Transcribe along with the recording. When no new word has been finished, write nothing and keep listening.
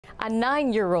A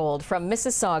 9-year-old from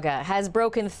Mississauga has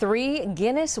broken 3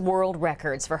 Guinness World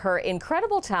Records for her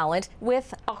incredible talent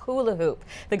with a hula hoop.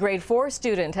 The grade 4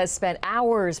 student has spent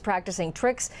hours practicing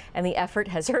tricks, and the effort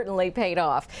has certainly paid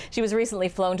off. She was recently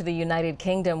flown to the United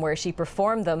Kingdom, where she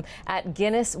performed them at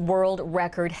Guinness World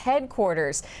Record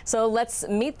headquarters. So let's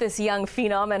meet this young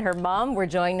phenom and her mom. We're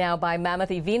joined now by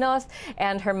Mamathi Vinoth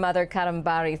and her mother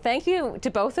Karambari. Thank you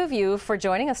to both of you for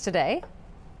joining us today.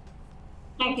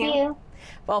 Thank you.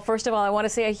 Well, first of all, I want to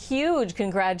say a huge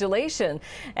congratulations.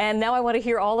 And now I want to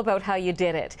hear all about how you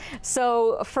did it.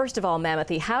 So first of all,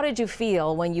 Mamathi, how did you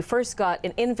feel when you first got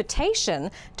an invitation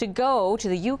to go to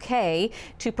the UK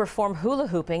to perform hula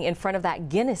hooping in front of that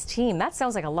Guinness team? That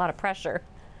sounds like a lot of pressure.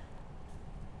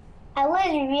 I was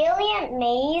really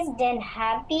amazed and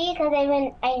happy because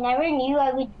I never knew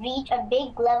I would reach a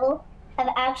big level of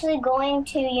actually going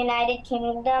to United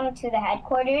Kingdom, to the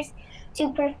headquarters,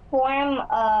 to perform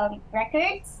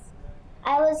records.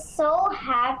 I was so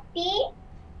happy,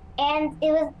 and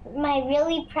it was my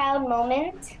really proud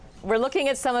moment. We're looking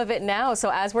at some of it now, so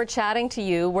as we're chatting to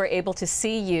you, we're able to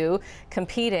see you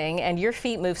competing, and your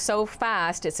feet move so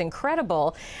fast, it's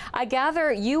incredible. I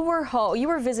gather you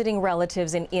were visiting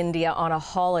relatives in India on a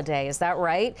holiday, is that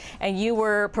right? And you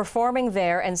were performing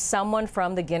there, and someone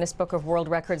from the Guinness Book of World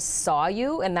Records saw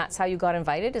you, and that's how you got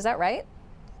invited, is that right?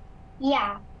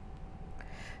 Yeah.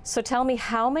 So tell me,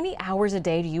 how many hours a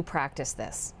day do you practice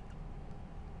this?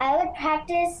 I would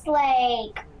practice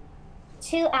like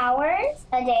 2 hours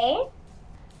a day.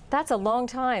 That's a long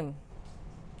time.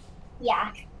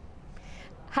 Yeah.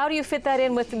 How do you fit that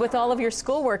in with all of your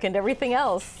schoolwork and everything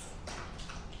else?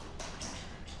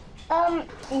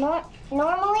 Normally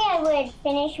I would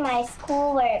finish my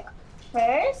schoolwork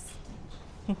first.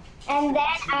 And then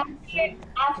after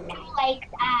like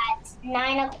at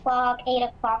 9 o'clock, 8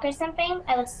 o'clock or something,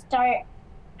 I would start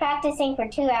practicing for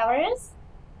 2 hours.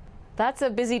 That's a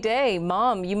busy day.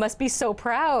 Mom, you must be so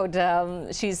proud.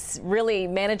 She's really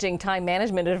managing time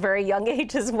management at a very young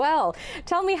age as well.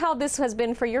 Tell me how this has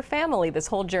been for your family, this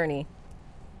whole journey.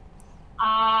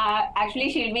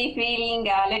 Actually, she'll be feeling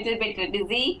a little bit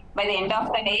dizzy by the end of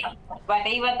the day. But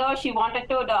even though she wanted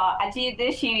to achieve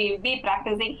this, she will be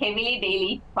practicing heavily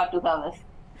daily for 2 hours.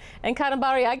 And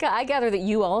Karambari, I gather that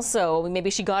you also,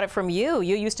 maybe she got it from you.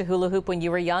 You used to hula hoop when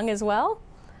you were young as well?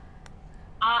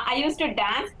 I used to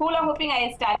dance. Hula hooping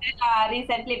I started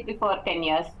recently before 10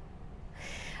 years.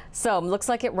 So looks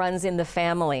like it runs in the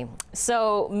family.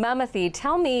 So Mamathi,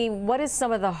 tell me, what is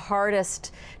some of the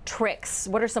hardest tricks?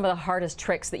 What are some of the hardest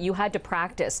tricks that you had to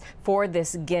practice for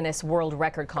this Guinness World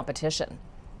Record competition?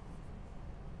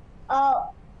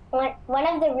 One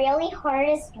of the really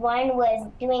hardest one was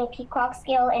doing peacock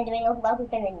scale and doing a hula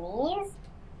hoop in the knees.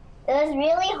 It was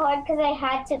really hard because I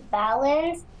had to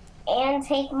balance and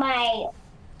take my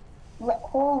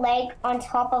whole leg on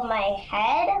top of my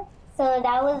head. So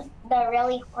that was the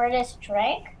really hardest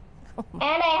trick. And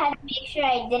I had to make sure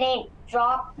I didn't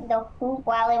drop the hoop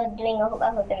while I was doing a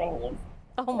hula hoop in the knees.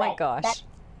 Oh my gosh.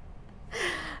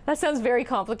 That sounds very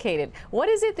complicated. What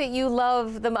is it that you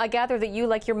love? I gather that you,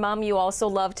 like your mom, you also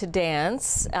love to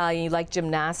dance. You like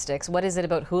gymnastics. What is it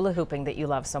about hula hooping that you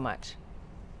love so much?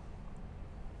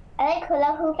 I like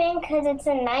hula hooping because it's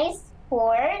a nice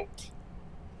sport.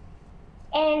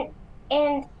 And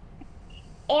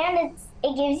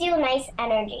it gives you nice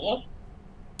energy.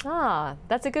 Ah,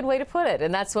 that's a good way to put it.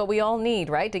 And that's what we all need,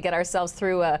 right? To get ourselves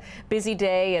through a busy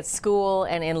day at school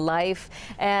and in life.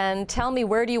 And tell me,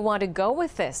 where do you want to go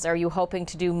with this? Are you hoping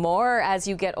to do more as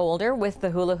you get older with the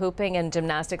hula hooping and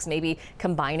gymnastics, maybe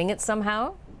combining it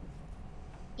somehow?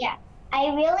 Yeah. I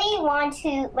really want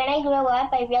to, when I grow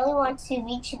up, I really want to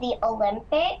reach the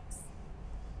Olympics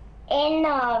in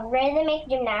rhythmic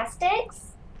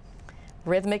gymnastics.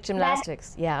 Rhythmic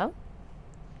gymnastics, yeah.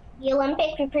 The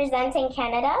Olympic representing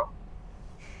Canada.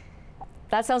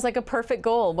 That sounds like a perfect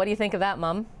goal. What do you think of that,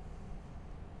 Mom?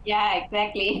 Yeah,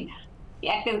 exactly.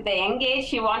 At the young age,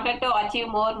 she wanted to achieve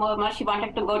more. She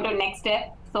wanted to go to next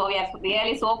step. So we are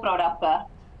really so proud of her.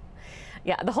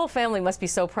 Yeah, the whole family must be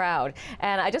so proud.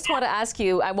 And I just want to ask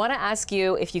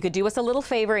you, if you could do us a little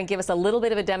favor and give us a little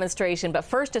bit of a demonstration. But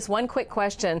first, just one quick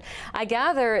question. I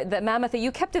gather that, Mamathi,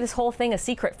 you kept this whole thing a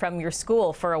secret from your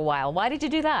school for a while. Why did you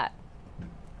do that?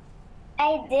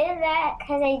 I did that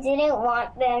because I didn't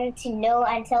want them to know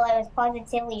until I was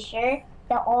positively sure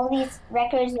that all these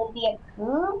records would be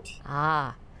approved.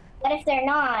 Ah. What if they're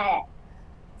not?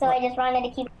 So I just wanted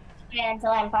to keep until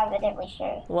I'm positively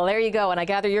sure. Well, there you go. And I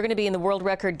gather you're going to be in the World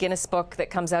Record Guinness book that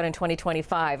comes out in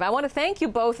 2025. I want to thank you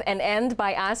both and end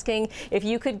by asking if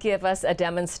you could give us a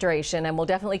demonstration, and we'll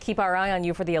definitely keep our eye on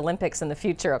you for the Olympics in the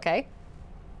future, okay?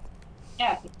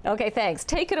 Yeah. Okay, thanks.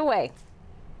 Take it away.